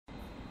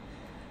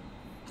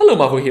Hello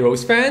Marvel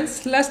Heroes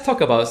fans, let's talk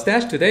about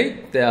Stash today.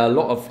 There are a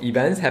lot of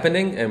events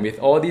happening, and with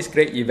all these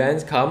great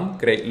events come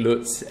great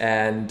loots,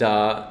 and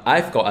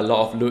I've got a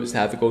lot of loots I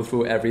have to go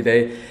through every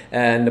day,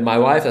 and my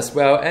wife as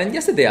well. And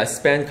yesterday I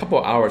spent a couple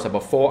of hours,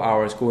 about 4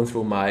 hours, going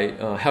through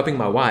helping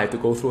my wife to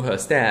go through her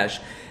stash.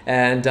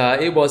 And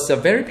it was a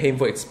very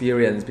painful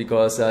experience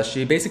because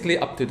she basically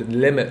up to the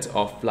limit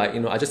of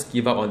I just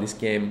give up on this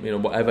game,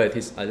 whatever it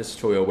is, I just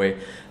throw it away.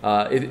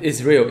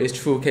 It's real,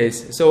 it's true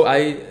case. So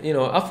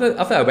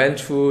after I went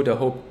through the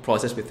whole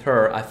process with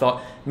her, I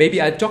thought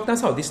maybe I jot down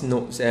some of these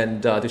notes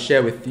and to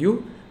share with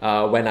you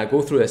when I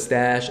go through a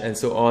stash and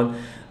so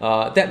on.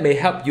 That may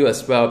help you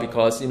as well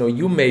because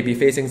you may be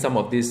facing some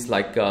of these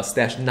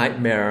stash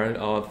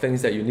nightmare or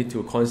things that you need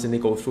to constantly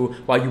go through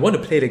while you want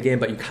to play the game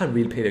but you can't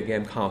really play the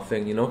game kind of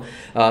thing.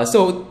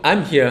 So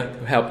I'm here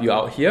to help you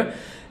out here.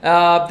 There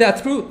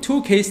are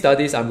two case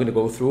studies I'm going to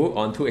go through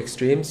on two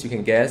extremes. You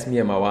can guess, me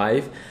and my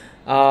wife.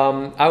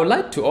 I would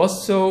like to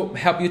also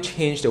help you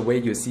change the way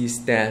you see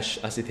stash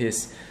as it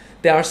is.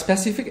 There are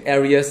specific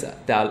areas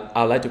that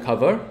I'd like to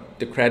cover: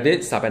 the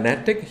credit,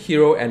 cybernetic,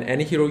 hero and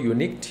any hero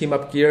unique, team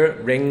up gear,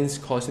 rings,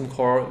 costume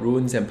core,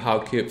 runes and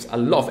power cubes. A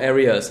lot of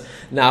areas.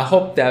 Now I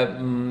hope that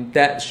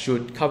that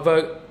should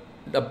cover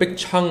a big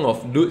chunk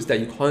of loots that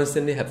you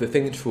constantly have to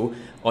think through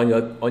on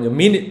your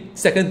minute,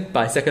 second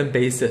by second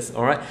basis.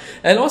 All right.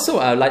 And also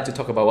I'd like to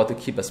talk about what to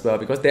keep as well,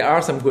 because there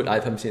are some good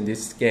items in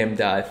this game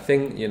that I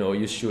think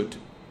you should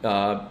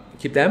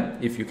keep them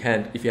if you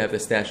can, if you have the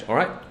stash. All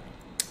right.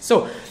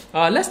 So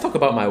let's talk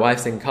about my wife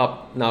Sync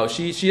Up. Now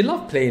she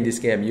loved playing this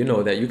game.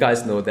 You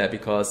guys know that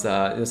because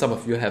some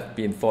of you have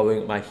been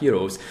following my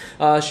heroes.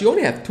 She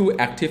only has 2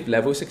 active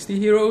level 60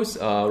 heroes,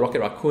 Rocket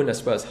Raccoon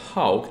as well as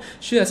Hulk.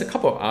 She has a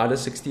couple of other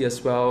 60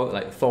 as well,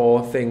 like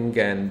Thor, Thing,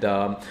 and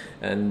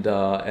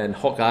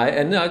Hawkeye,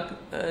 and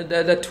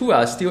the 2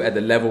 are still at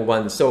the level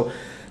 1. So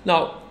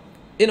now,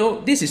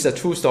 this is a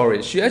true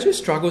story. She actually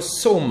struggles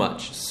so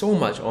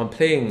much on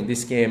playing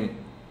this game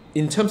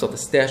in terms of the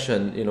stash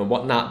and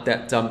whatnot,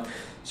 that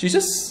she's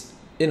just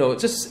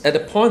just at the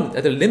point,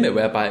 at the limit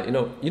whereby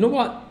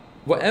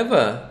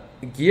whatever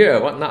gear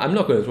whatnot, I'm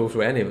not going to throw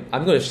through any of it.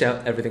 I'm going to shell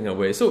everything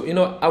away. So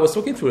I was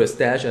looking through the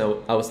stash and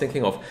I was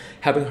thinking of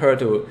having her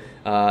to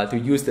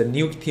use the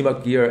new team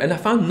up gear, and I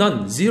found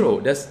none, zero.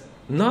 There's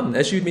none.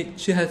 And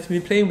she has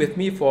been playing with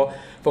me for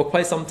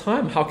quite some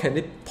time. How can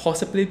it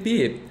possibly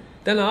be?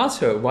 Then I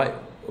asked her, what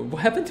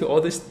happened to all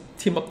this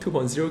team up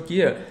 2.0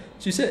 gear?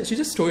 She said she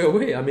just threw it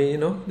away. I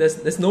mean,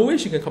 there's no way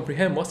she can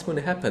comprehend what's going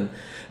to happen,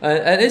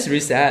 and it's really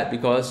sad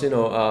because you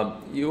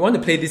want to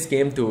play this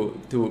game to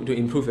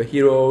improve your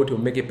hero, to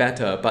make it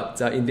better, but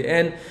in the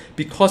end,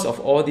 because of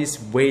all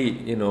this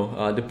weight,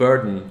 the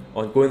burden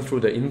on going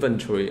through the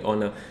inventory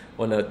on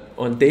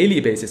a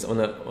daily basis, on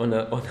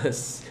a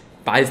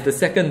by the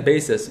second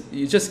basis,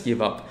 you just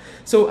give up.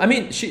 So I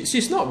mean,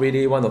 she's not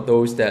really one of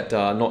those that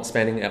are not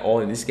spending at all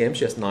in this game.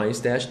 She has 9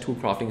 stash, 2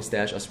 crafting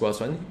stash as well as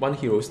one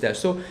hero stash.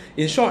 So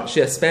in short, she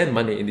has spent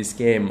money in this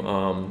game,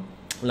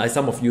 like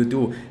some of you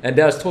do, and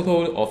there's a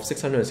total of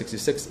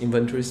 666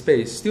 inventory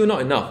space. Still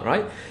not enough,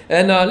 right?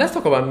 And let's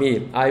talk about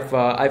me.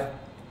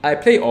 I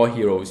play all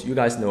heroes. You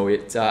guys know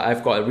it.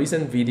 I've got a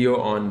recent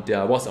video on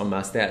what's on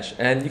my stash,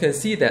 and you can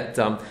see that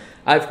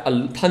I've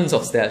tons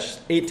of stash,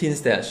 18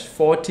 stash,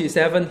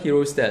 47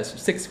 hero stash,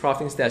 6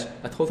 crafting stash,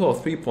 a total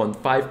of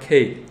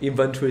 3.5k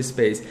inventory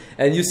space.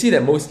 And you see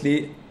that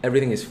mostly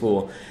everything is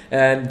full.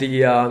 And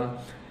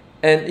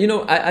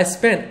I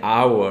spend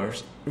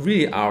hours,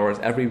 really hours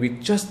every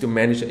week just to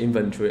manage the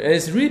inventory. And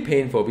it's really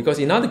painful because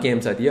in other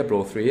games like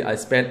Diablo 3, I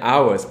spent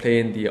hours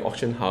playing the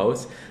auction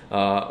house,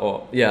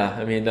 or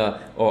World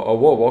of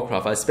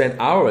Warcraft. I spent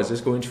hours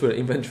just going through the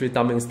inventory,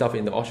 dumping stuff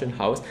in the auction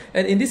house.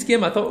 And in this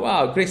game, I thought,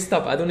 wow, great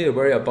stuff. I don't need to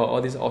worry about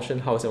all this auction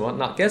house and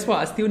whatnot. Guess what?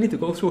 I still need to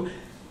go through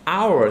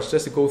hours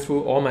just to go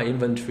through all my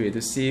inventory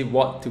to see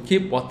what to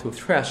keep, what to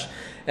trash.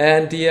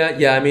 And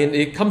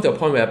it come to a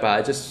point whereby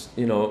I just,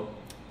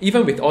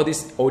 even with all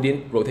this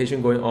Odin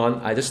rotation going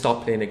on, I just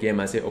stopped playing the game.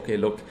 I said, okay,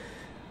 look,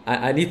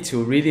 I need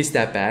to really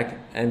step back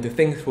and to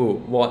think through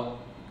what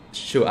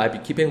should I be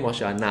keeping, what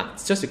should I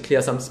not, just to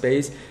clear some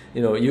space.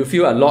 You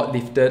feel a lot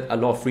lifted, a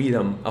lot of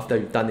freedom after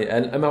you've done it.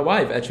 And my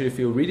wife actually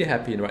feel really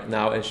happy right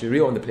now, and she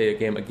really want to play a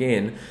game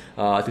again,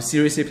 to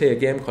seriously play a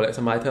game, collect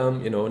some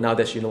item, now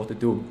that she knows what to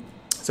do.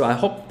 So I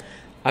hope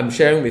I'm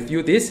sharing with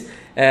you this,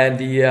 and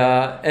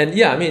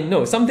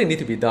something need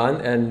to be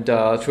done. And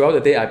throughout the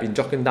day, I've been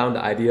jotting down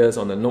the ideas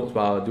on the notes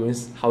while doing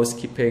house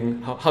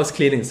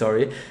cleaning.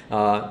 Sorry,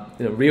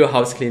 real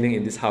house cleaning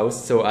in this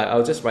house. So I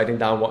was just writing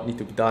down what need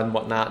to be done,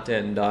 what not,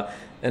 and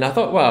I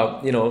thought,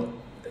 well,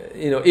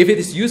 if it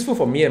is useful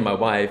for me and my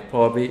wife,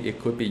 probably it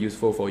could be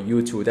useful for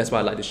you too. That's why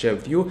I'd like to share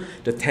with you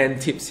the 10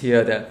 tips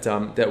here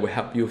that will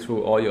help you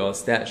through all your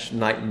stash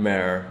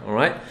nightmare. All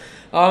right.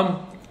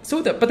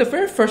 But the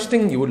very first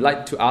thing you would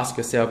like to ask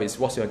yourself is,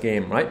 what's your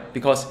game, right?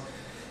 Because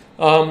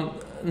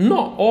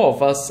not all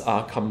of us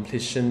are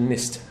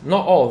completionists.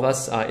 Not all of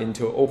us are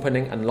into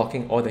opening,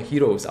 unlocking all the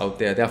heroes out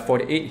there. There are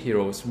 48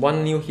 heroes,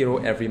 one new hero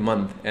every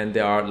month, and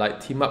there are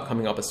like team up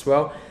coming up as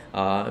well.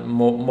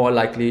 More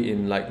likely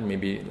in like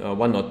maybe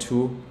 1 or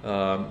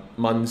 2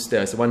 months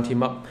there's one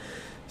team up.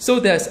 So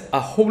there's a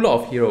whole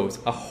lot of heroes,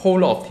 a whole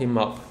lot of team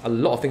up, a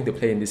lot of things to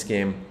play in this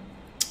game.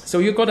 So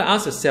you got to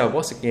ask yourself,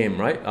 what's the game,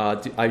 right?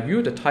 Are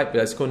you the type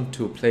that's going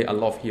to play a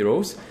lot of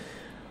heroes?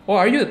 Or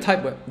are you the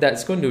type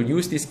that's going to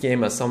use this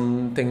game as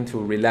something to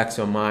relax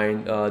your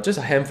mind, just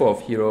a handful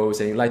of heroes,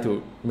 and you like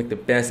to make the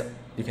best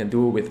you can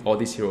do with all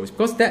these heroes?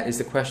 Because that is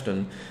the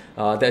question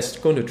that's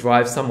going to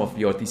drive some of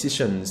your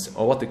decisions,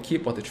 or what to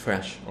keep, what to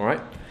trash, all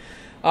right?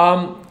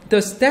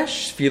 The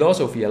stash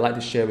philosophy I'd like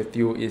to share with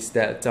you is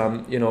that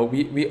you know,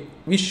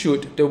 we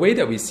should, the way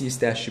that we see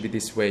stash should be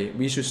this way.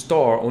 We should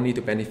store only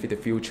to benefit the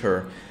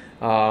future.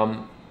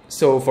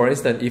 So for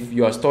instance, if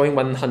you are storing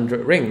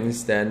 100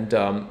 rings, then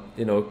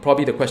you know,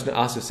 probably the question to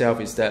ask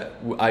yourself is that,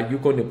 are you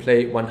going to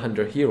play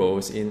 100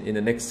 heroes in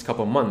the next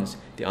couple of months?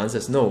 The answer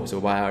is no. So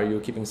why are you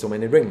keeping so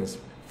many rings,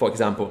 for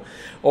example?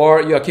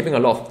 Or you are keeping a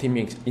lot of team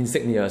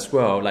insignia as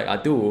well, like I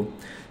do.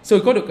 So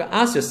you got to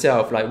ask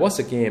yourself, like, what's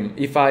the game?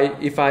 If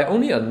I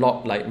only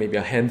unlock like maybe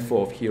a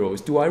handful of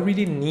heroes, do I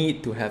really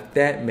need to have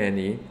that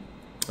many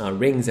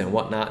rings and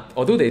whatnot?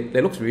 Although they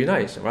look really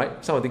nice,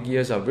 right? Some of the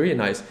gears are very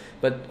nice,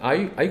 but are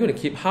you going to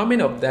keep? How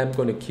many of them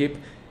going to keep?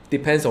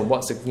 Depends on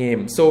what's the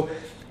game. So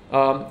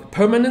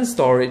permanent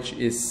storage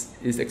is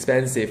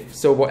expensive.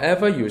 So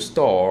whatever you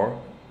store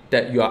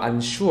that you are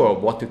unsure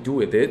what to do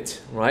with it,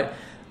 right?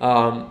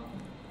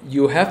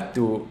 You have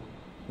to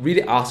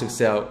really ask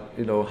yourself,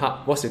 you know,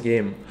 what's the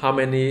game? How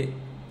many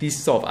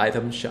these sort of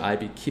items should I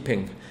be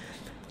keeping?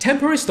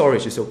 Temporary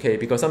storage is okay,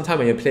 because sometimes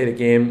when you play the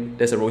game,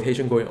 there's a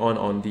rotation going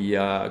on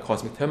the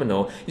Cosmic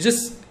Terminal. You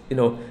just, you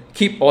know,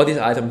 keep all these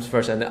items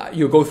first, and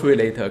you go through it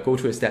later, go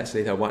through the stats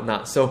later,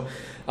 whatnot. So,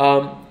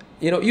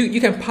 you know, you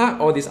can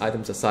park all these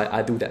items aside.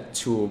 I do that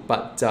too,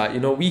 but you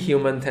know, we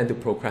humans tend to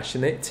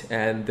procrastinate,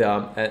 and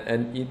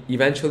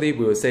eventually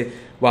we will say,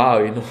 wow,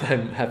 you know,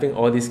 I'm having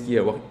all this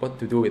gear, what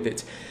to do with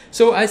it?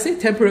 So I say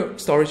temporary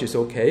storage is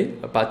okay,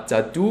 but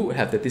do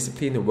have the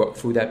discipline to work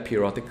through that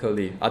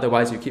periodically.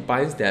 Otherwise, you keep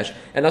buying stash,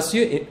 and as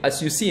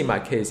you see in my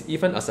case,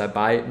 even as I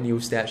buy new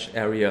stash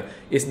area,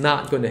 it's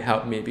not going to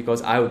help me,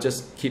 because I will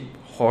just keep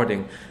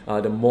hoarding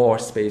the more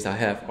space I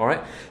have. All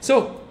right,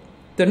 so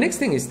the next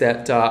thing is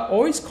that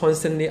always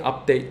constantly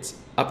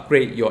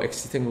upgrade your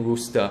existing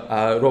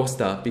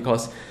roster,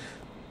 because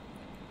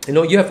you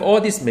know, you have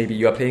all this, maybe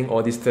you are playing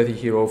all these 30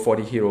 heroes,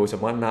 40 heroes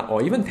and whatnot,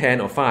 or even 10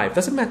 or 5,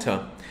 doesn't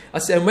matter.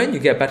 And when you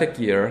get better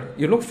gear,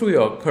 you look through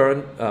your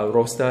current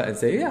roster and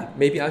say, yeah,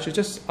 maybe I should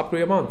just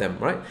upgrade among them,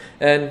 right?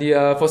 And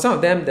for some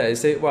of them, that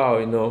say, well,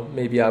 you know,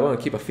 maybe I want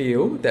to keep a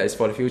few that is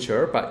for the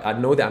future, but I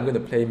know that I'm going to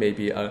play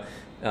maybe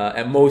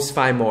at most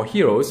 5 more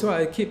heroes, so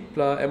I keep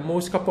at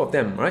most a couple of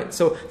them, right?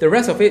 So the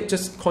rest of it,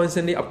 just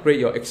constantly upgrade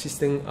your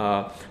existing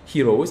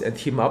heroes and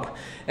team up,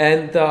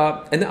 and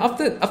then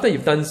after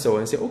you've done so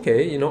and say,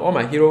 okay, you know, all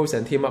my heroes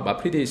and team up are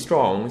pretty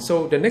strong.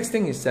 So the next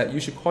thing is that you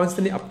should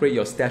constantly upgrade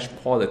your stash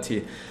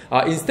quality.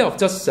 Instead of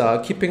just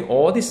keeping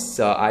all these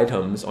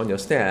items on your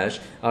stash,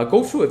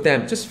 go through with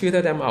them, just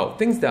filter them out.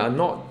 Things that are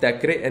not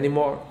that great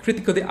anymore,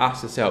 critically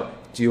ask yourself,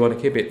 do you want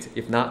to keep it?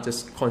 If not,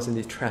 just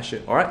constantly trash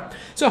it. All right.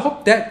 So I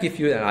hope that gives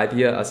you an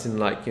idea, as in,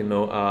 like, you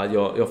know,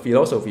 your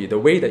philosophy, the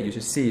way that you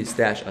should see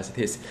stash as it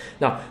is.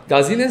 Now,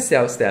 Gazillion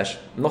sells stash.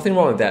 Nothing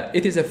wrong with that.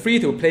 It is a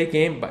free-to-play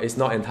game, but it's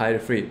not entirely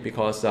free,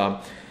 because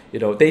you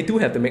know, they do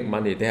have to make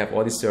money. They have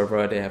all this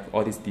server, they have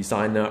all these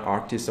designer,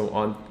 artists, so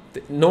on.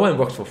 No one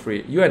works for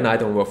free. You and I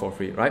don't work for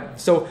free, right?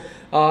 So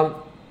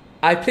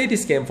I played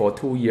this game for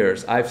 2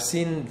 years. I've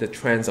seen the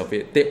trends of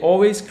it. They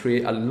always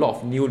create a lot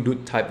of new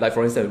loot type, like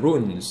for instance,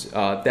 runes.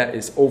 That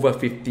is over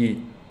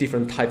 50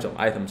 different types of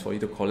items for you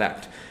to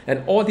collect.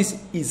 And all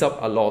this eats up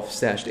a lot of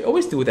stash. They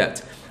always do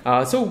that.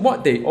 So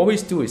what they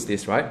always do is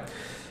this, right?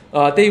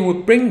 They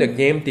would bring the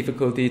game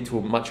difficulty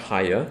to much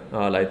higher,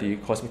 like the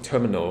Cosmic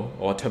Terminal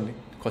or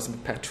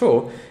Cosmic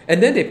Patrol,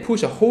 and then they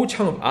push a whole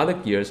chunk of other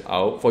gears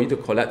out for you to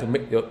collect to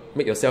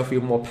make yourself feel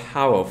more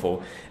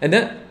powerful. And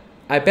then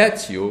I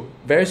bet you,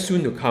 very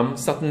soon to come,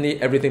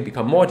 suddenly everything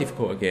become more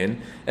difficult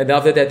again, and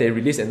after that they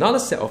release another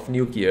set of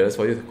new gears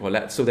for you to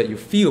collect so that you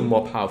feel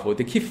more powerful.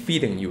 They keep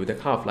feeding you, they're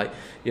kind of like,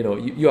 you know,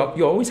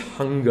 you're always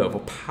hunger for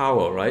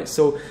power, right?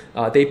 So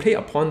they play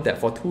upon that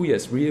for 2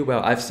 years really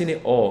well. I've seen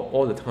it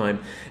all the time.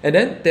 And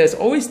then there's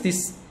always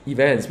this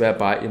events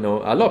whereby, you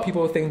know, a lot of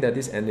people think that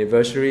this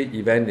anniversary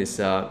event is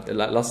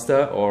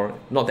lackluster or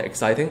not that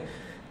exciting.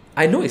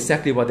 I know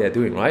exactly what they're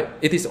doing, right?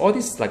 It is all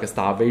this like a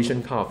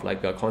starvation kind of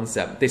like a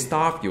concept. They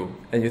starve you,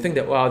 and you think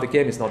that, wow, the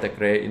game is not that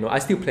great. You know, I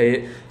still play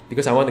it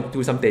because I want to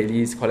do some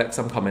dailies, collect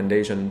some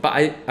commendation.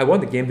 But I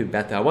want the game to be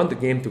better. I want the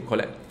game to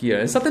collect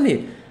gear. And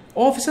suddenly,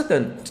 all of a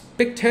sudden,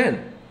 Big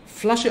 10,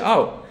 flush it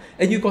out.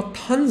 And you got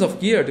tons of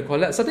gear to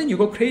collect. Suddenly you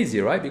go crazy,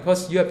 right?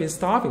 Because you have been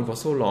starving for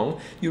so long.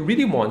 You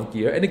really want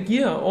gear, and the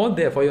gear are all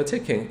there for your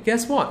taking.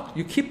 Guess what?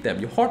 You keep them,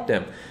 you hoard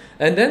them.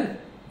 And then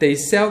they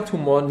sell 2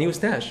 more new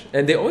stash.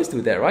 And they always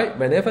do that, right?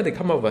 Whenever they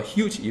come up with a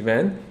huge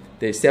event,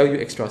 they sell you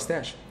extra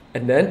stash.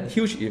 And then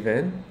huge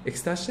event,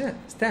 extra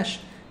stash.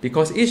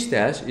 Because each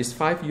stash is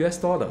 $5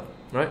 US,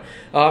 right?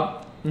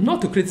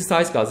 Not to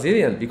criticize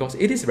Gazillion, because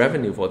it is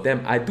revenue for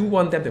them. I do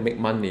want them to make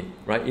money,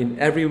 right? In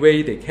every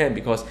way they can,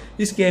 because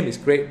this game is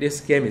great, this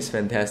game is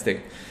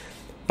fantastic.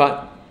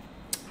 But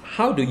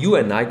how do you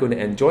and I going to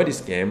enjoy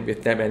this game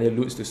with that many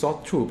loots to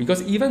sort through?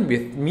 Because even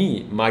with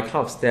me, my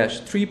kind of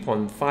stash,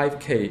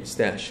 3.5k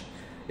stash,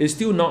 is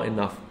still not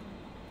enough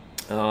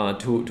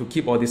to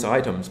keep all these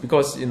items,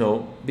 because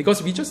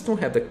because we just don't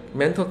have the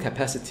mental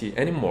capacity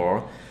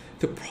anymore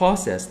to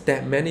process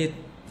that many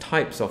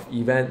types of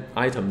event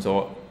items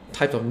or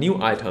types of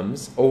new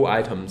items, old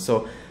items.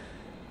 So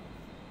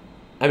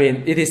I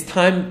mean, it is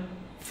time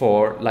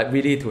for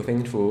really to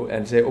think through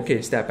and say,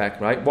 okay, step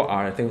back, right? What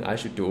are the things I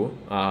should do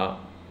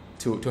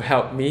to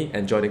help me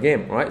enjoy the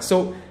game, right?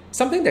 So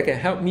something that can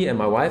help me and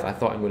my wife, I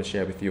thought I'm going to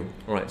share with you.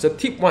 All right. So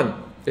tip 1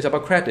 is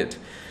about credit.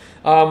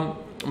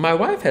 My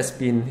wife has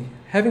been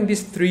having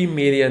this 3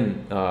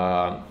 million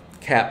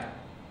cap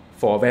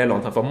for a very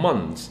long time, for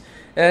months.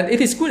 And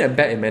it is good and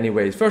bad in many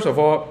ways. First of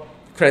all,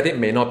 credit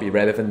may not be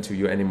relevant to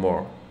you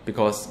anymore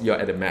because you're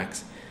at the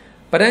max.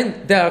 But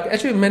then there are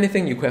actually many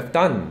things you could have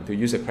done to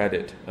use a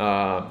credit.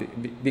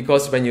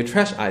 Because when you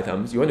trash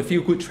items, you want to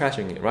feel good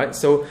trashing it, right?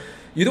 So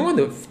you don't want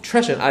to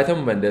trash an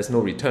item when there's no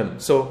return.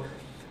 So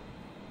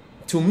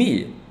to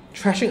me,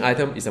 trashing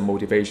item is a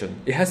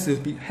motivation. It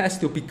has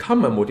to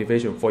become a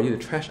motivation for you to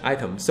trash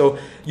items. So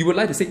you would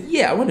like to say,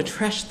 yeah, I want to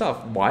trash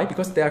stuff. Why?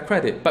 Because they are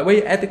credit. But when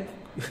you add the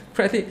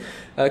credit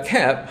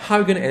cap, how are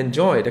you going to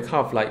enjoy the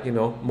kind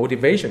of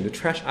motivation to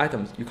trash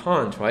items? You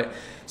can't, right?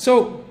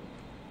 So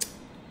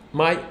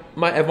my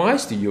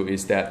advice to you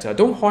is that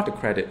don't hoard the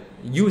credit.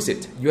 Use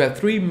it. You have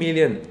 3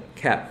 million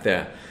cap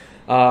there.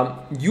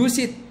 Use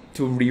it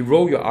to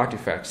re-roll your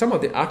artifacts. Some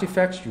of the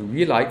artifacts you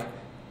really like,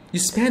 you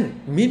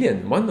spend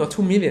million, 1 or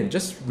 2 million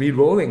just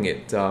re-rolling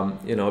it,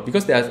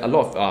 because there's a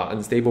lot of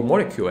unstable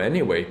molecule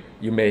anyway.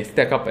 You may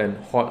stack up and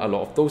hoard a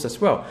lot of those as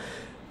well.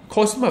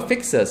 Costume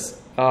affixes,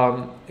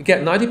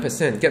 get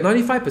 90%, get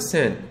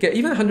 95%, get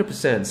even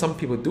 100%. Some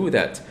people do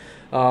that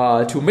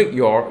to make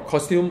your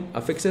costume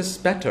affixes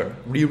better.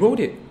 Re-roll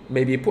it.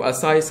 Maybe put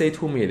aside, say,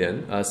 2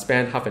 million,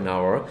 spend half an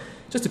hour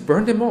just to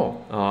burn them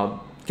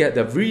all. Get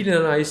the really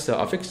nice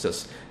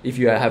affixes. If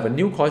you have a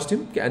new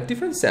costume, get a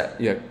different set.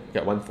 You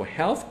get one for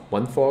health,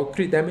 one for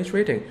crit damage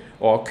rating,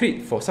 or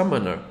crit for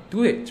summoner.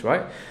 Do it,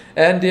 right?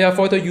 And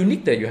for the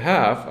unique that you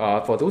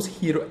have, for those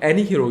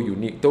any hero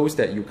unique, those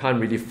that you can't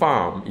really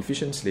farm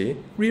efficiently,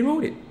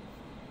 reroll it.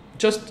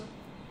 Just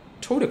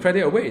throw the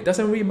credit away. It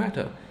doesn't really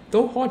matter.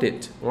 Don't hoard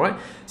it, all right?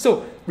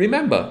 So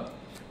remember,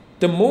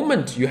 the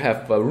moment you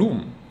have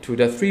room to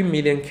the 3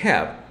 million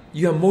cap,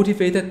 you are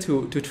motivated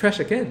to trash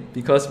again,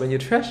 because when you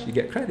trash, you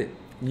get credit.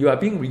 You are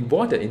being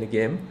rewarded in the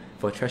game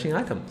for trashing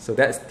items. So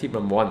that's tip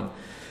number 1.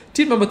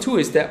 Tip number 2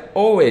 is that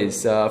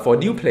always, for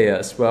new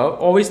players,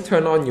 always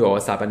turn on your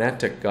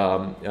cybernetic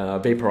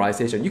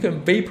vaporization. You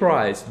can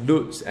vaporize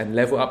loots and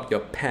level up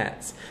your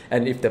pets.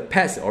 And if the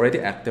pet's already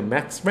at the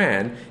max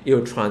rank, it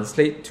will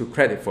translate to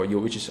credit for you,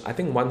 which is, I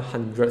think,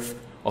 1/100th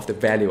of the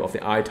value of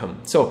the item.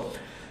 So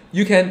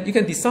you can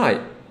decide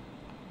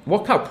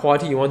what kind of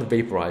quality you want to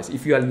vaporize.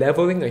 If you are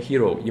leveling a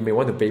hero, you may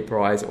want to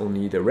vaporize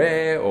only the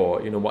rare or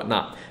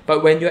whatnot.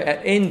 But when you're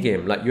at end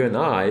game, like you and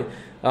I,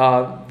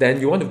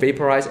 then you want to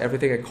vaporize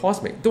everything at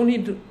cosmic. Don't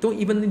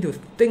even need to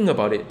think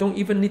about it. Don't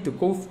even need to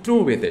go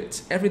through with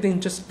it. Everything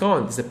just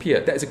gone,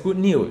 disappeared. That is good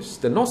news.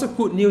 The not so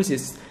good news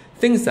is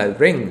things like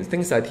rings,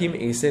 things like team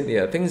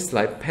insignia, things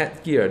like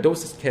pet gear,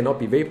 those cannot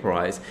be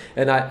vaporized.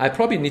 And I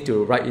probably need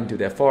to write into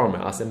their forum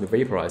and ask them to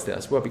vaporize that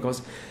as well,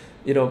 because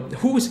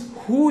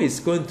who is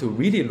going to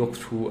really look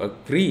through a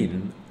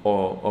green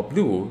or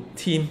blue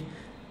team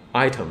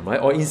item,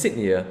 right? Or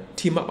insignia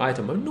team up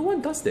item? No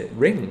one does that.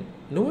 Ring,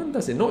 no one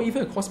does it. Not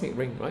even a cosmic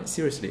ring, right?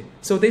 Seriously.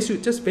 So they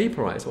should just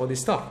vaporize all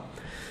this stuff,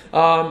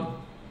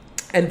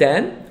 and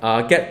then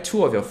get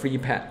 2 of your free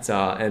pets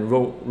and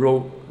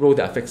roll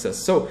the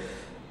affixes. So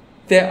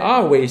there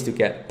are ways to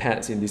get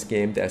pets in this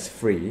game that's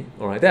free.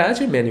 All right, there are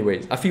actually many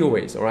ways, a few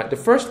ways. All right, the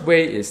first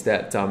way is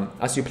that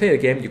as you play the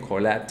game, you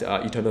collect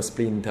Eternal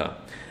Splinter,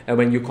 and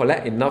when you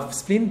collect enough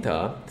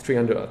Splinter,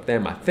 300 of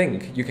them, I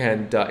think, you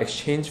can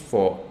exchange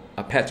for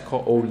a pet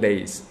called Old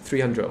Lace,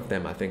 300 of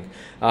them, I think.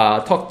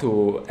 Talk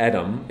to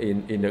Adam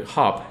in the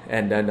hub,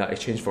 and then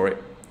exchange for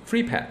it.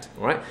 Free pet,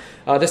 all right?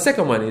 The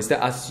second one is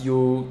that as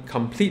you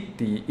complete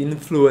the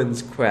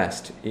influence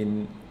quest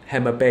in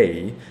Hammer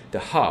Bay, the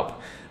hub,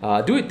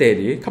 do it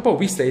daily. A couple of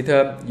weeks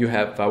later, you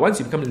have once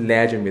you become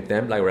legend with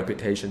them, like a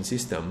reputation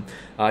system,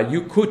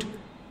 you could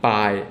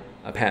buy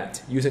a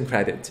pet using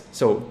credit.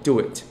 So do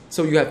it.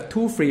 So you have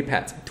 2 free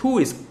pets. 2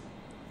 is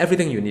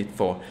everything you need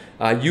for.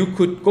 You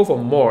could go for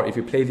more if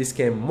you play this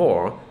game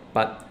more,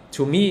 but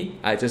to me,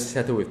 I just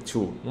settle with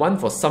 2. One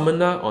for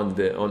summoner on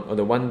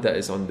the one that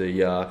is on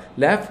the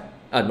left,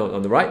 no,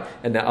 on the right,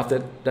 and then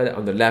after that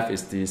on the left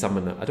is the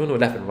summoner. I don't know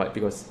left and right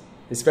because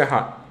it's very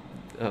hard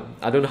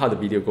I don't know how the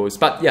video goes,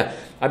 but yeah,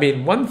 I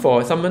mean, one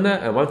for summoner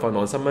and one for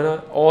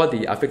non-summoner. All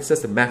the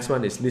affixes, the max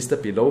one is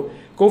listed below.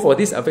 Go for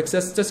these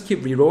affixes, just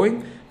keep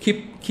rerolling,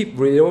 keep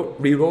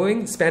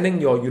rerolling, spending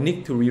your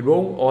unique to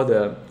reroll all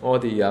the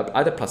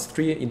either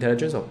 +3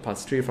 intelligence or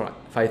 +3 for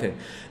fighting.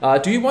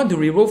 Do you want to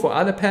reroll for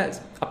other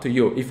pets? Up to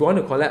you. If you want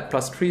to collect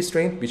 +3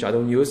 strength, which I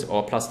don't use,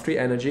 or +3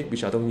 energy,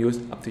 which I don't use,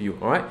 up to you.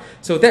 All right.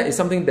 So that is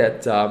something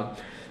that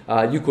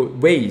you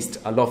could waste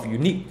a lot of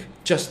unique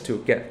just to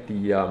get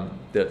the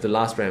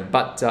last rank.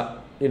 But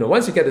you know,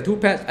 once you get the 2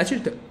 pets,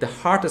 actually the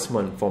hardest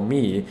one for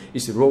me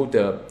is to roll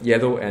the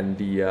yellow and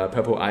the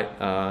purple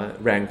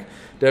rank.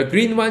 The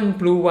green one,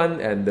 blue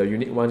one, and the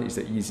unique one is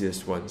the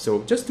easiest one.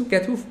 So just to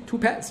get two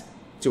pets,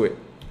 do it.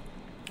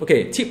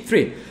 Okay, tip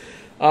 3.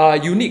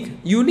 Unique.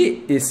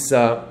 Unique is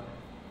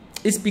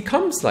it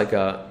becomes like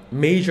a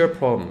major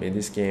problem in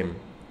this game.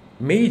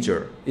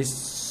 Major is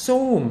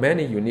so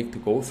many unique to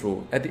go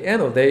through. At the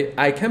end of the day,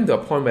 I came to a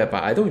point where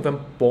I don't even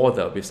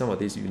bother with some of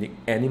these unique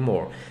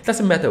anymore.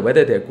 Doesn't matter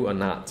whether they're good or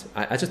not.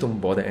 I just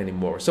don't bother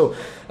anymore. So,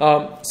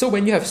 so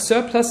when you have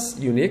surplus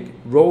unique,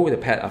 roll the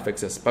pet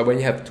affixes. But when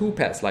you have 2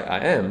 pets like I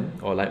am,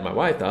 or like my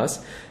wife does,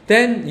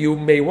 then you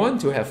may want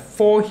to have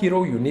 4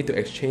 hero unique to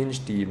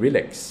exchange the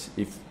relics,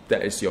 if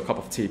that is your cup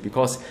of tea,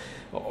 because,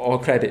 or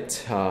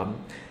credit.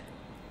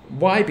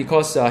 Why?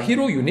 Because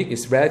hero unique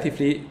is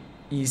relatively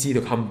easy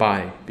to come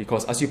by,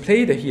 because as you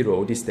play the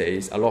hero these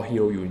days, a lot of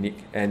hero unique,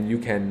 and you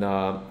can,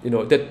 you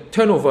know, the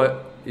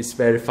turnover is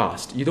very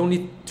fast. You don't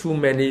need too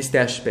many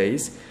stash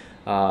space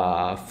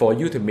for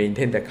you to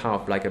maintain that kind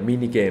of like a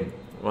mini game,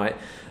 right?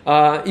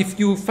 If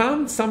you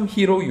found some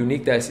hero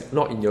unique that's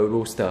not in your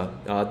roster,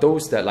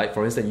 those that, like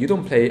for instance, you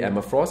don't play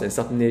Amerfrost and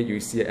suddenly you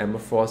see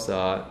Amerfrost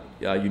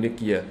unique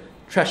gear,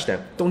 trash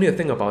them. Don't need to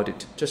think about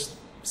it. Just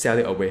sell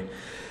it away.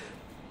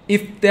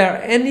 If there are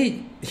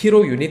any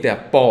hero unique that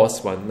are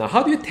boss one, now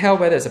how do you tell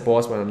whether it's a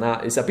boss one or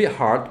not? It's a bit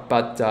hard,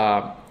 but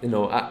you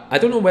know, I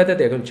don't know whether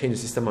they're going to change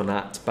the system or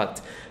not.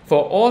 But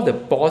for all the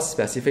boss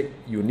specific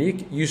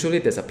unique, usually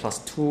there's a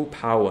 +2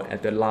 power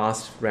at the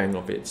last rank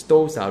of it.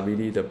 Those are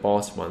really the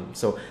boss ones.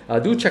 So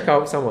do check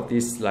out some of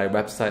these like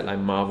website like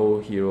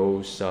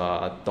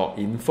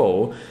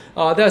marvelheroes.info.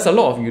 There's a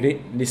lot of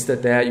unique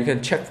listed there. You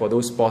can check for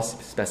those boss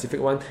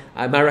specific ones.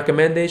 My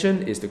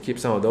recommendation is to keep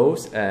some of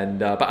those, and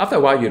but after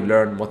a while you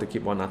learn what to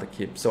keep, what not to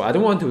keep. So I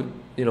don't want to,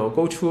 you know,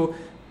 go through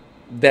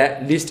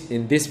that list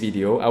in this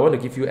video. I want to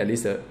give you at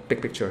least a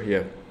big picture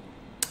here.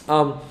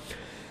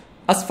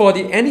 As for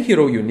the any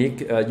hero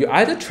unique, you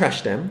either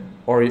trash them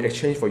or you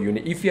exchange for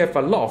unique. If you have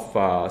a lot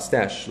of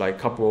stash, like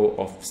couple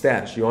of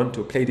stash, you want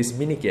to play this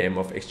mini game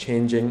of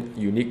exchanging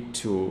unique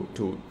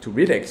to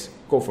relics,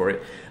 go for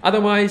it.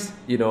 Otherwise,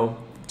 you know,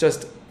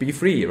 just be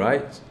free,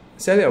 right?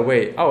 Sell it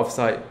away, out of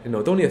sight. You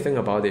know, don't need to think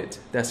about it.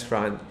 That's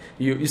fine.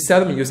 You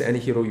seldom use any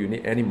hero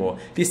unique anymore.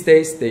 These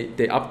days,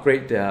 they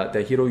upgrade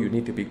the hero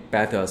unique to be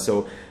better.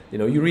 So, you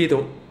know, you really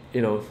don't,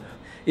 you know,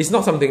 it's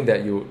not something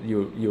that you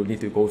need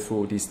to go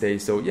through these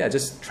days. So yeah,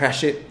 just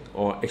trash it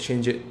or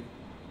exchange it.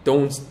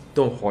 Don't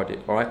hoard it.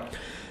 All right.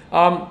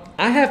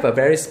 I have a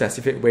very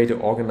specific way to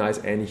organize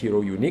any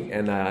hero unique,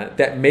 and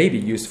that may be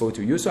useful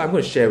to you. So I'm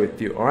going to share with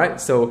you. All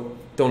right. So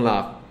don't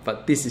laugh,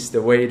 but this is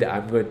the way that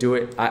I'm going to do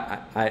it.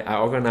 I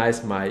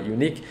organize my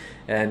unique,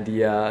 and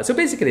so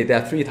basically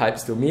there are 3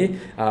 types to me.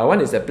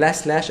 One is the black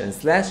slash and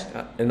slash.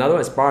 Another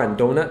one is bar and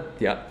donut.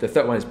 The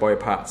third one is body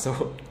part.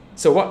 So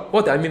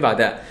what do I mean by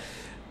that?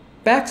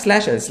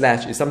 Backslash and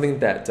slash is something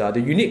that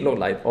the unique look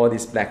like all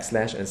these black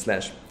slash and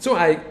slash. So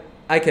I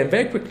can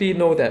very quickly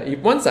know that if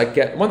once I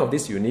get one of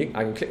these unique,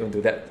 I can click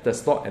onto the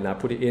slot and I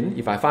put it in.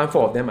 If I find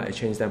 4 of them, I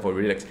exchange them for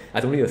relics. I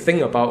don't need to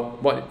think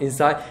about what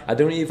inside. I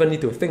don't even need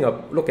to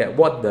look at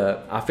what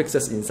the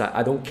affixes inside.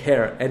 I don't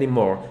care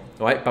anymore,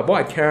 right? But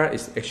what I care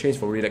is exchange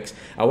for relics.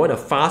 I want a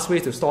fast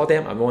way to store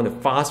them. I want a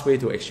fast way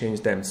to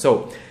exchange them.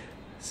 So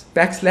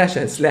backslash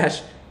and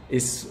slash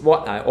is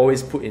what I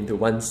always put into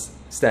one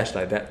stash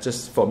like that,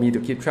 just for me to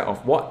keep track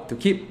of what to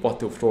keep, what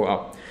to throw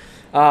out.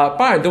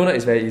 Bar and donut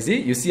is very easy.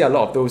 You see a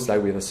lot of those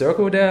like with a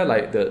circle there,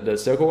 like the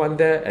circle one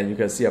there, and you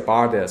can see a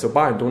bar there. So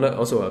bar and donut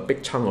also a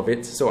big chunk of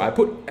it. So I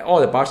put all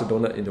the bars and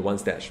donut into one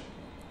stash.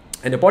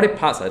 And the body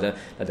parts are the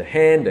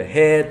hand, the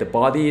head, the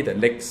body, the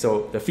legs,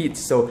 so the feet.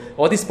 So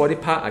all these body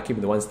parts I keep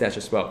in the one stash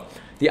as well.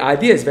 The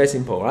idea is very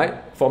simple, right?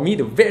 For me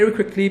to very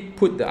quickly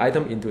put the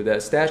item into the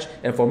stash,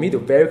 and for me to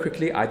very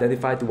quickly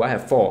identify, do I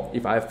have 4?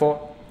 If I have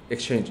 4,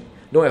 exchange.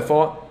 Don't have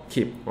 4,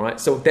 keep. All right.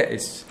 So that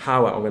is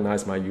how I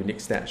organize my unique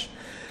stash.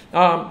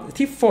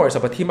 Tip 4 is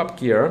about team up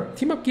gear.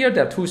 Team up gear,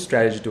 there are 2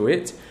 strategies to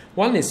it.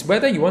 One is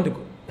whether you want to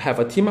have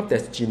a team up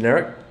that's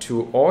generic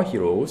to all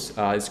heroes,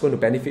 it's going to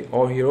benefit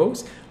all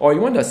heroes, or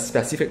you want a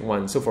specific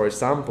one. So for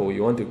example,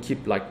 you want to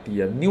keep like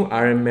the new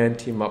Iron Man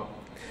team up.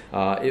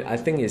 I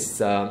think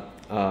it's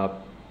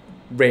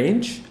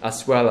range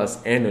as well as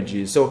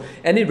energy. So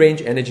any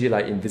range energy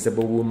like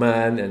Invisible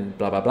Woman and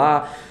blah blah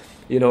blah.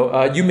 You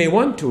know, you may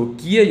want to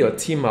gear your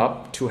team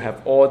up to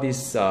have all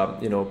these,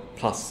 you know,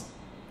 plus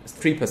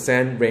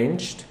 3%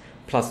 ranged,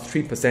 plus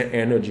 3%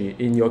 energy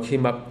in your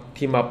team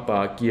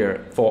up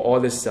gear for all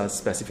this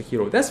specific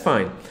hero. That's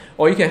fine.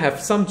 Or you can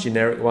have some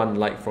generic one,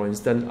 like for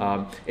instance,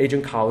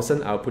 Agent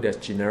Coulson, I'll put as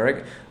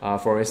generic.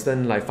 For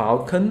instance, like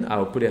Falcon,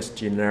 I'll put as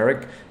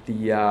generic.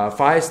 The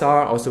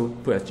Firestar also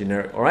put as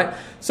generic. All right.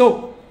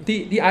 So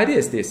the idea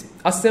is this: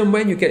 as and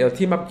when you get your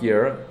team up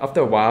gear,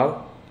 after a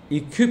while,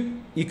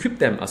 equip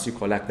them as you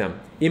collect them.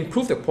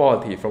 Improve the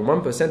quality from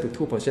 1% to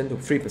 2% to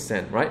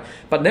 3%, right?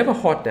 But never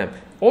hoard them.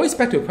 Always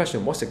back to the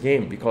question, what's the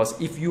game? Because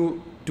if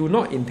you do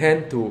not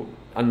intend to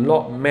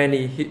unlock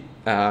many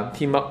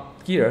team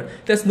up gear,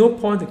 there's no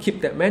point to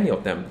keep that many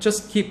of them.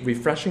 Just keep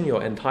refreshing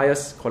your entire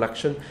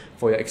collection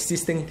for your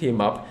existing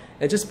team up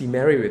and just be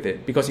merry with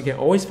it, because you can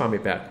always farm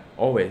it back,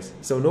 always.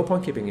 So no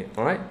point keeping it,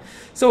 all right?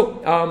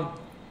 So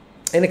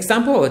an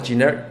example of a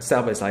generic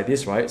setup is like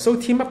this, right? So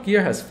team up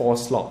gear has 4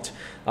 slots.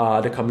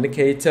 The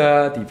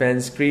communicator,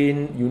 defense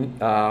screen,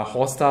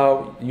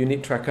 hostile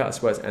unit tracker,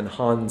 as well as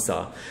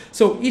enhancer.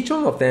 So each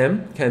one of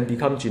them can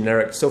become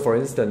generic. So for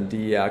instance,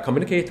 the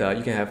communicator,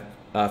 you can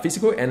have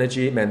physical,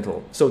 energy,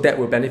 mental. So that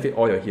will benefit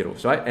all your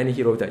heroes, right? Any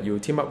hero that you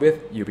team up with,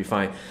 you'll be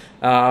fine.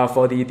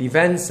 For the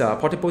defense,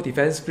 portable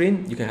defense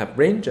screen, you can have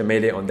range and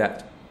melee on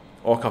that.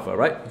 All cover,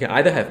 right? You can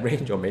either have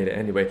range or melee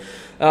anyway.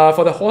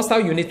 For the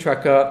hostile unit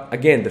tracker,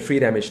 again, the 3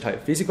 damage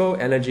type: physical,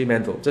 energy,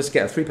 mental. Just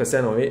get a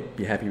 3% on it,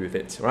 be happy with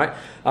it, right?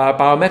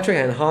 Biometric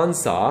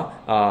enhancer,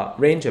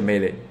 range and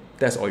melee.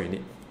 That's all you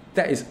need.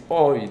 That is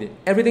all you need.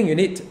 Everything you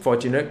need for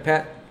generic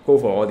pet, go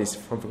for all this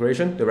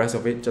configuration. The rest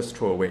of it, just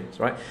throw away,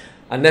 right?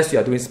 Unless you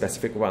are doing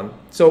specific one.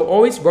 So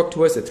always work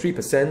towards the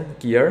 3%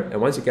 gear.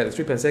 And once you get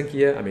the 3%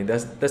 gear, I mean,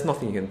 there's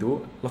nothing you can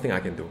do, nothing I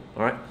can do,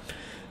 all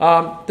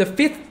right? The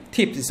 5th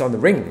tip is on the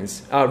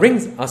rings.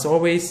 Rings, as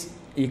always,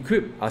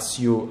 equip as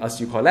you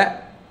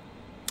collect.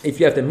 If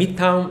you have the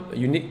Midtown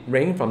unique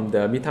ring from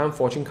the Midtown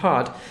Fortune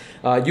card,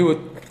 you would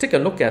take a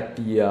look at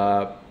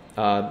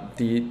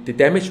the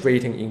damage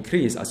rating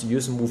increase as you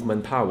use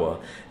movement power,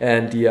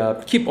 and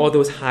keep all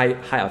those high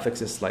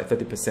affixes like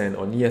 30%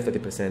 or near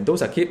 30%.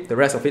 Those are keep. The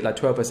rest of it like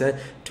 12%,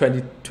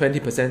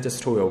 20%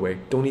 just throw it away.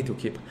 Don't need to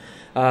keep.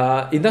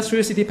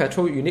 Industrial City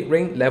Patrol unique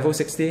ring level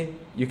 60.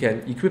 You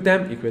can equip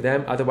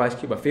them. Otherwise,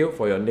 keep a few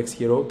for your next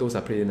hero. Those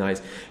are pretty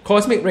nice.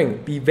 Cosmic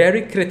ring, be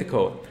very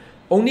critical.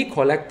 Only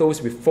collect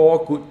those with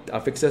 4 good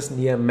affixes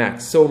near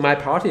max. So my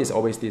priority is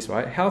always this,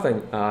 right? Health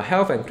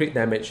and crit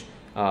damage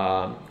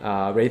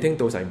rating,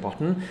 those are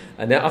important.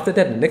 And then after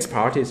that, the next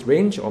priority is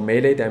range or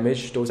melee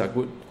damage. Those are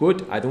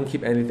good. I don't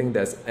keep anything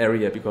that's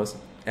area, because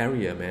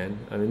area, man,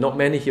 I mean, not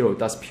many hero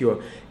does pure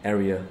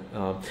area.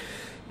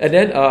 And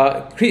then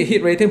crit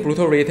hit rating,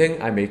 brutal rating,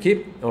 I may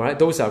keep. All right,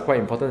 those are quite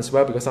important as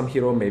well, because some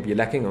hero may be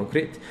lacking on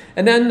crit.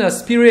 And then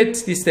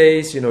spirit, these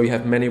days, you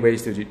have many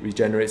ways to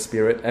regenerate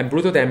spirit, and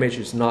brutal damage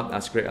is not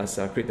as great as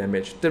crit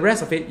damage. The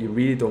rest of it, you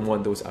really don't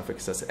want those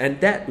affixes,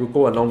 and that will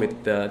go along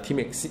with the team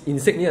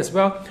insignia as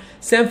well.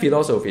 Same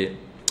philosophy.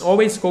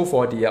 Always go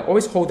for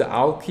always hold the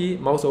Alt key,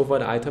 mouse over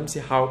the item,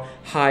 see how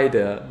high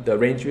the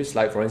range is.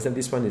 Like for instance,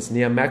 this one is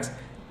near max.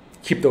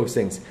 Keep those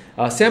things.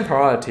 Same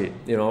priority,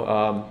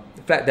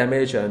 flat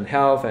damage and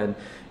health and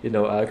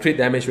crit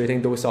damage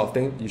rating, those sort of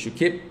things you should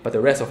keep. But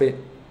the rest of it,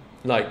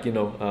 like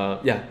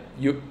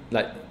you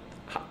like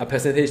a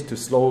percentage to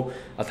slow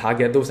a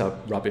target, those are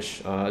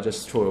rubbish.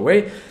 Just throw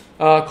away.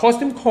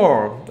 Costume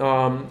core,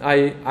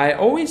 I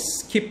always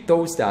keep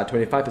those that are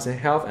 25%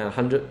 health and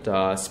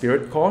 100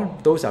 spirit core.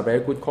 Those are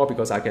very good core,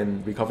 because I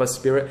can recover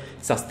spirit,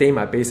 sustain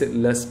my basic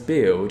list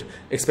build.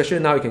 Especially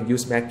now, you can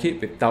use medkit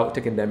without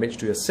taking damage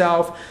to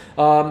yourself.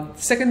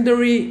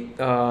 Secondary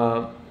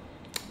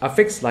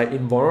affix like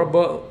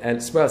invulnerable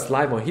as well as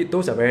life on hit,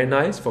 those are very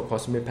nice for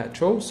Cosmic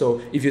Patrol.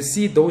 So if you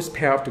see those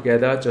pair up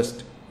together,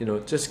 just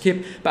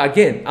keep. But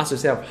again, ask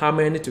yourself how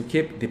many to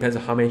keep. Depends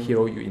on how many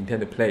hero you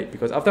intend to play,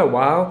 because after a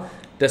while,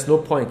 there's no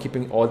point in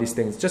keeping all these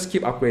things. Just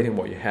keep upgrading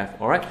what you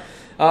have. All right.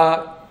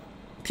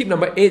 Tip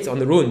number 8 on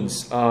the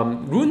runes.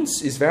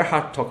 Runes is very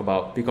hard to talk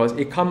about, because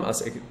it comes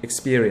as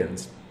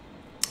experience.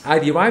 I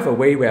derive a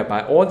way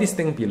whereby all these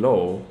things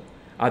below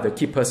are the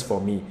keepers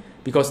for me,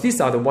 because these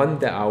are the ones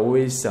that I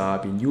always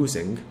been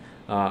using.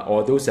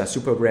 Or those are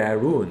super rare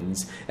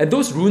runes, and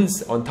those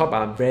runes on top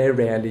are very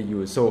rarely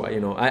used. So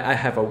I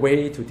have a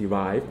way to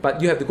derive,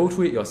 but you have to go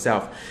through it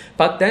yourself.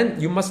 But then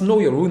you must know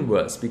your rune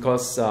words,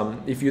 because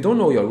if you don't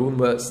know your rune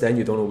words, then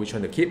you don't know which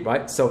one to keep,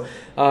 right? So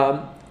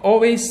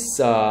always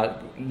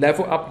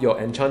level up your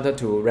enchanter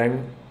to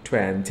rank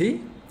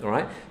 20. All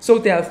right. So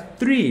there are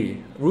 3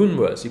 rune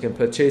words you can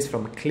purchase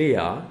from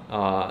Clear.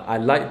 I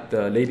like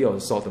the Lady of the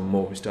Sword the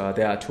most.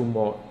 There are 2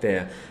 more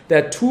there.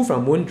 There are 2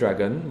 from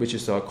Moondragon, which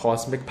is a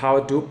Cosmic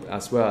Power dupe,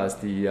 as well as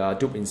the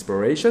dupe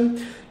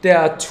Inspiration. There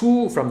are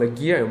 2 from the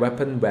Gear and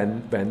Weapon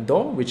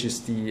Vendor, which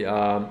is the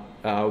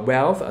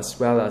Wealth, as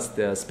well as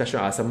the Special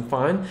Item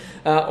Find.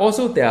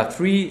 Also, there are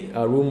 3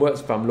 rune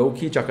words from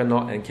Loki,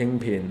 Juggernaut, and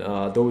Kingpin.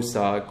 Those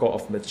are God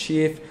of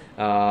Mischief,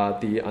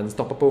 the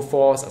Unstoppable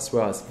Force, as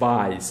well as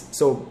Vice.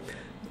 So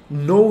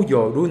know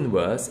your rune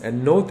words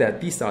and know that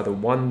these are the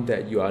ones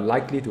that you are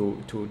likely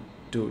to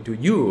to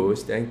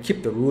use and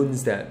keep the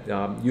runes that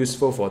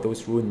useful for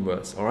those rune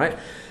words. All right.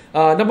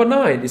 Number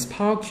 9 is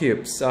power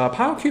cubes.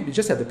 Power cube, you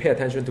just have to pay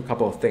attention to a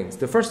couple of things.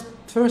 The first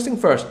thing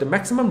first, the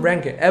maximum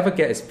rank you ever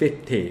get is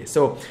 50.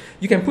 So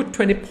you can put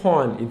 20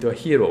 points into a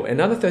hero.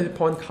 Another 30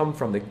 points come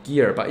from the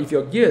gear. But if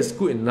your gear is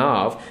good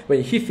enough, when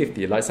you hit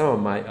 50, like some of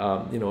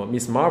my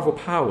Miss Marvel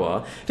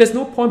power, there's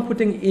no point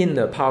putting in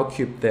a power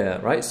cube there,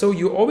 right? So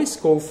you always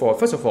go for,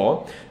 first of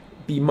all,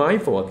 be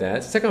mindful of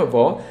that. Second of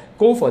all,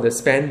 go for the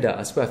spender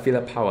as well as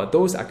filler power.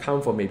 Those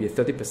account for maybe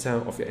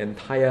 30% of your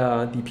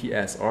entire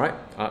DPS, all right,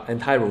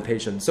 entire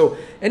rotation. So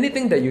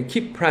anything that you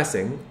keep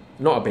pressing,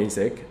 not a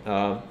basic,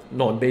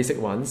 non-basic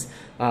ones,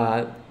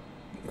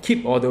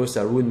 keep all those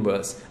rune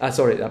words.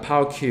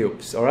 Power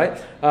cubes. All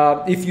right.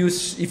 If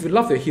you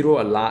love your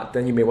hero a lot,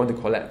 then you may want to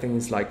collect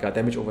things like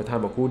damage over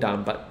time or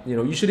cooldown. But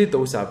usually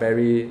those are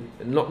very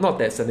not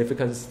that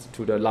significant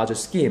to the larger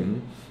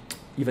scheme.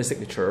 Even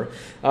signature,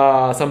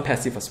 some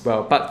passive as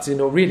well, but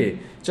really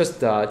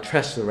just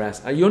trash the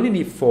rest. You only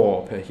need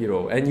 4 per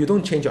hero, and you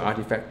don't change your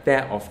artifact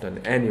that often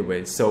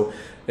anyway. So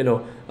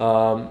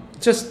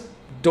just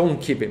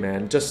don't keep it,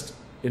 man. Just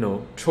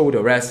throw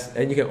the rest,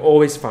 and you can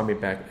always farm it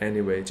back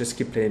anyway. Just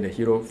keep playing the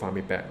hero, farm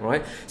it back,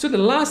 right? So the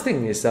last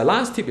thing is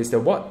last tip is that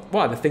what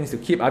are the things to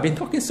keep? I've been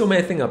talking so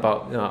many things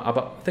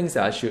about things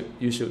that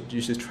you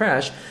should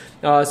trash.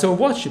 So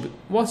what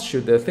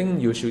are the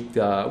things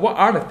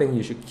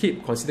you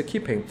should consider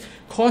keeping?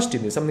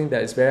 Costume is something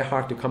that is very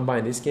hard to come by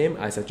in this game.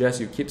 I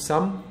suggest you keep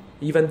some,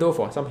 even though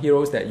for some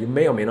heroes that you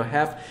may or may not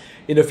have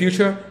in the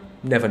future,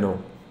 never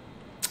know.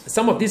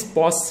 Some of these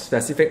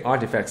boss-specific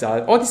artifacts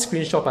are all these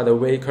screenshots, by the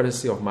way,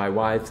 courtesy of my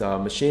wife's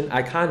machine.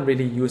 I can't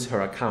really use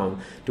her account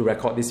to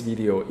record this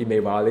video. It may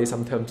violate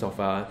some terms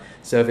of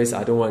service.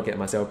 I don't want to get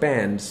myself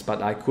banned,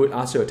 but I could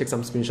ask her to take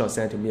some screenshots,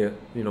 send to me,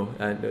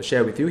 and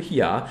share with you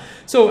here.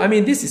 So I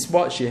mean, this is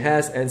what she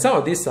has, and some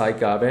of these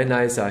very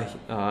nice.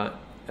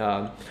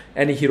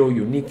 Any hero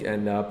unique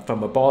and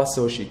from a boss,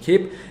 so she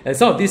keep, and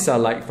some of these are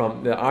like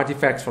from the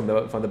artifacts from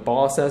the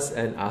bosses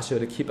and ask her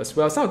to keep as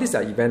well. Some of these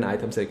are event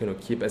items that you're going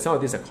to keep, and some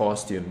of these are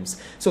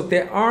costumes. So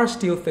there are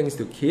still things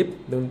to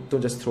keep.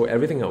 Don't just throw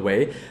everything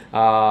away.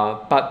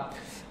 But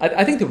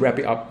I think to wrap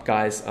it up,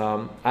 guys,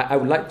 I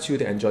would like you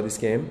to enjoy this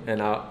game,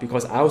 and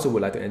because I also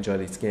would like to enjoy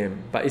this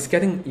game. But it's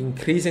getting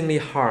increasingly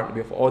hard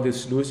with all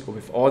these loot,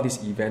 with all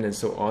these events and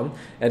so on.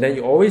 And then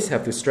you always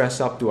have to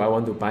stress up, do I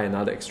want to buy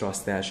another extra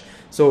stash?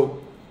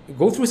 So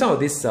go through some of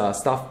this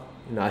stuff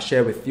I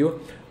share with you.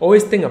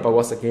 Always think about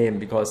what's the game,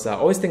 because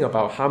always think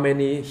about how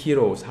many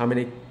heroes, how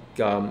many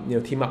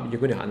team up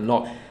you're going to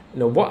unlock.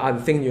 What are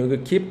the things you're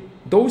going to keep?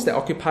 Those that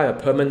occupy a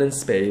permanent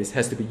space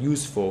has to be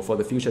useful for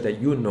the future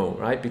that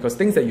right? Because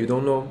things that you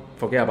don't know,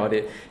 forget about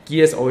it.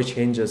 Gears always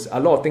changes.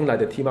 A lot of things like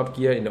the team up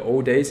gear in the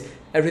old days,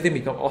 everything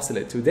become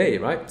obsolete today,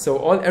 right?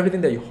 So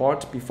everything that you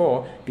hoard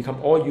before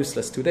become all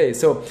useless today.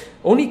 So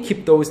only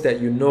keep those that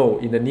in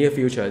the near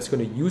future is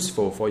going to be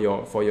useful for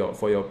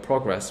your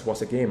progress towards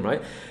the game,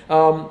 right?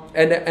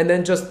 And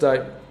then just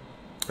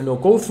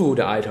go through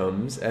the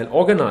items and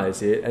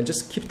organize it, and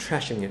just keep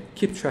trashing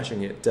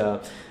it,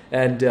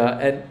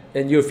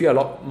 and you'll feel a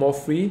lot more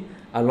free,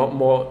 a lot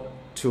more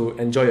to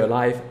enjoy your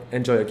life,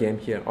 enjoy your game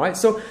here. All right,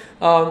 so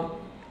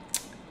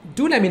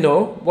do let me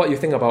know what you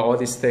think about all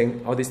these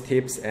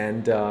tips,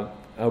 and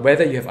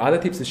whether you have other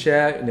tips to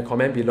share in the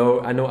comment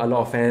below. I know a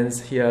lot of fans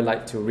here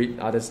like to read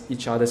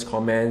each other's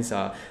comments.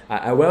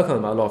 I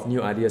welcome a lot of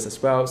new ideas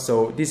as well.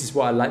 So this is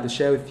what I'd like to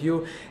share with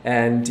you.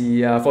 And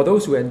for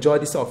those who enjoy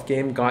this sort of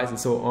game guides and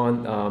so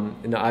on,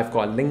 I've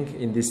got a link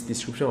in this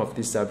description of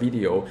this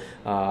video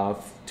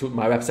to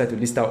my website to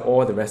list out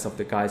all the rest of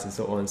the guides and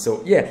so on.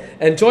 So yeah,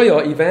 enjoy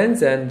your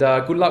events, and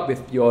good luck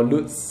with your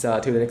loots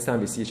till the next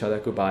time we see each other.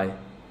 Goodbye.